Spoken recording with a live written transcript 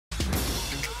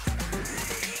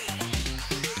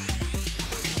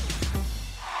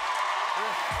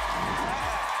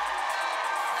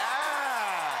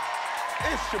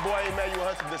It's your boy Emmanuel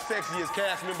Hudson, the sexiest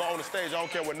cast member on the stage. I don't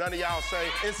care what none of y'all say.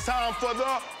 It's time for the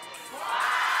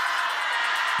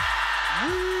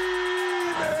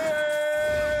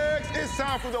remix. It's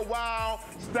time for the Wild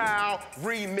Style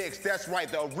remix. That's right,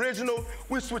 the original.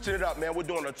 We're switching it up, man. We're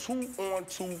doing a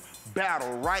 2-on-2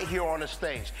 battle right here on the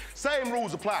stage. Same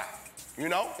rules apply. You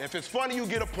know, if it's funny, you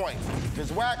get a point. If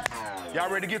it's whack,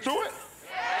 y'all ready to get to it?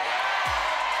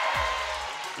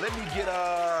 Let me get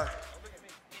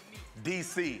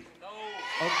DC. Okay.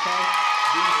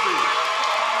 DC.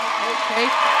 Okay.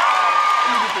 Let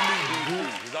me get the new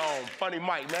DC. He's on Funny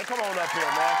Mike, man. Come on up here,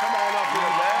 man. Come on up here,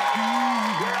 man.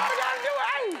 Yeah, I gotta do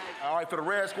it. All right, for the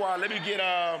red squad, let me get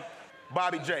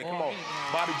Bobb'e J. Come on.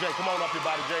 Bobb'e J, come on up here,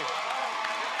 Bobb'e J.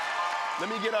 Let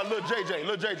me get Lil JJ.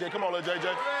 Lil JJ, come on, Lil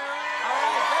JJ.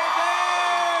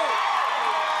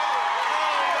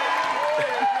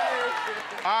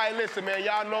 All right, listen, man,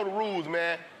 y'all know the rules,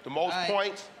 man. The most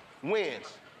points wins.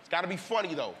 It's gotta be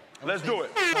funny, though. Let's do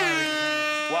it.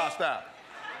 Wild Style.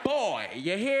 Boy,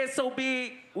 your head's so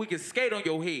big, we can skate on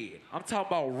your head. I'm talking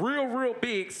about real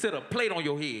big, sit a plate on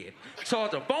your head.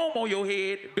 Charge a foam on your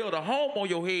head, build a home on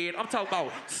your head. I'm talking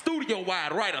about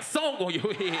studio-wide, write a song on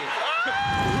your head. Real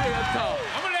talk.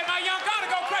 I'm gonna let my young daughter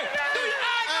go crazy.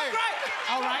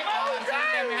 All right.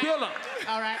 Kill him.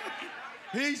 All right.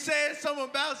 He said something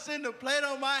about sitting a plate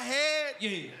on my head.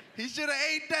 Yeah. He should have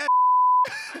ate that.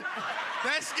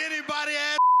 That skinny body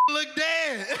ass look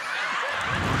dead.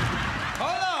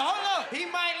 Hold up. He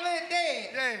might look dead.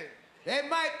 Yeah. That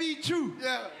might be true.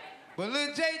 Yeah. But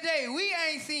Lil JJ, we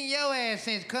ain't seen your ass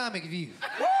since Comic View.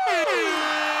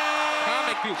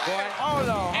 Comic View, boy. Hold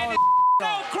on. And so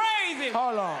crazy.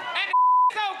 Hold on. And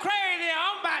so crazy,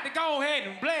 I'm about to go ahead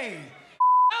and blame.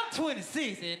 I'm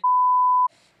 26 and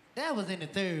that was in the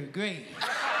 3rd grade.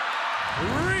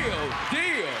 Real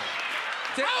deal.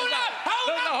 Hold up.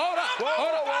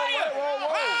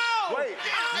 Wait,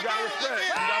 you gotta respect.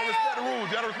 You gotta respect the rules.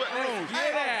 You gotta respect the rules.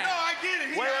 Yeah. No, I get it.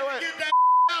 He Wait. get that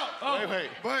out. Wait.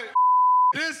 But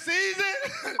this season,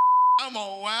 I'm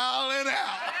on wild and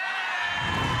out.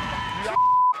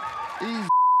 These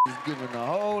is giving a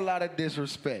whole lot of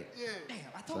disrespect. Yeah.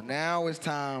 So now it's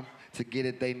time to get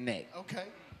at their neck. Okay.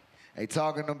 They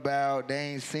talking about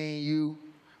they ain't seen you.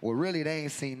 Well, really, they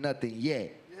ain't seen nothing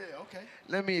yet. Yeah, okay.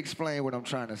 Let me explain what I'm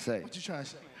trying to say. What you trying to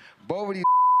say? Both of these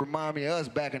remind me of us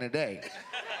back in the day.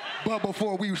 But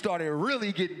before we started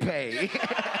really getting paid.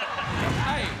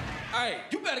 Hey,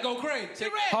 You better go crazy.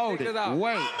 Hold it.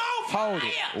 Wait. Hold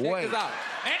it. Wait. this out.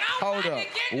 And I'm Hold about up. to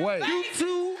get the Wait. You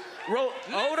two wrote,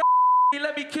 hold up,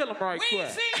 let me kill him right We quick.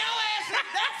 ain't seen your ass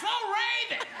since that's so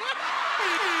raven.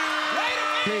 Wait a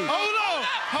minute. Pete. Hold on.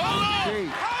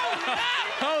 Pete.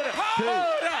 Hold up.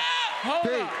 Hold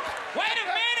Pete. up. Wait a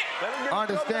minute. Let him get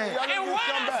Understand. his comeback. And what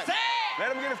I said, Let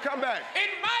him get his comeback.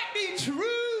 it might be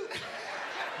true.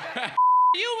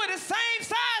 You were the same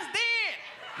size then.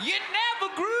 You never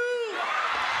grew.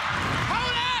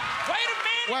 Hold up. Wait a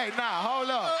minute. Wait, nah, hold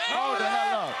up. Hold the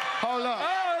hell up. Hold up.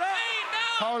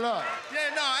 Hold up. Yeah,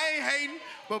 no, I ain't hating,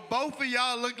 but both of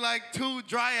y'all look like 2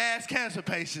 dry-ass cancer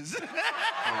patients.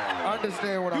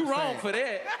 Understand what I'm saying. You wrong for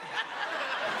that.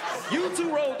 You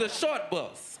two rode the short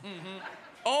bus.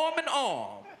 Arm in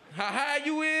arm. How high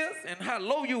you is and how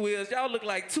low you is, y'all look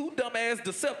like 2 dumbass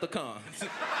Decepticons.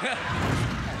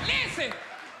 Listen,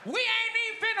 we ain't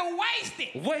even finna waste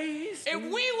it. Waste? If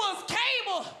we was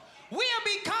cable, we'll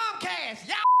be Comcast.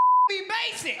 Y'all be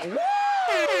basic.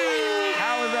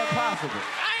 How is that possible?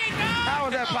 I ain't know. How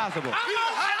is that possible?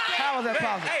 How is that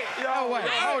possible? Hey, Oh, wait.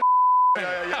 Hold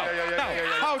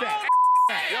that.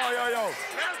 Yo.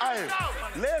 Hey,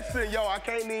 listen, yo, I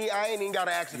ain't even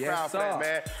gotta ask the crowd for that,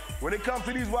 man. When it comes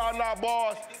to these Wild Night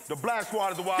bars, the Black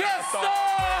Squad is the Wild Night Yes, Star. sir!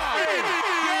 Yes,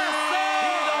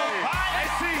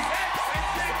 sir!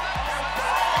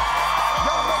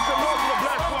 Y'all make some noise for the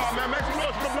Black Squad, man. Make some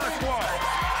noise for the Black Squad.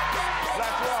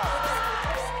 Black Squad.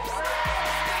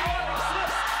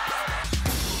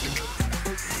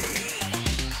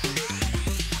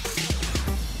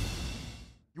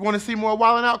 You want to see more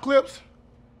Wildin' Out clips?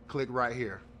 Click right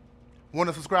here. Want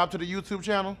to subscribe to the YouTube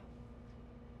channel?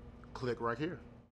 Click right here.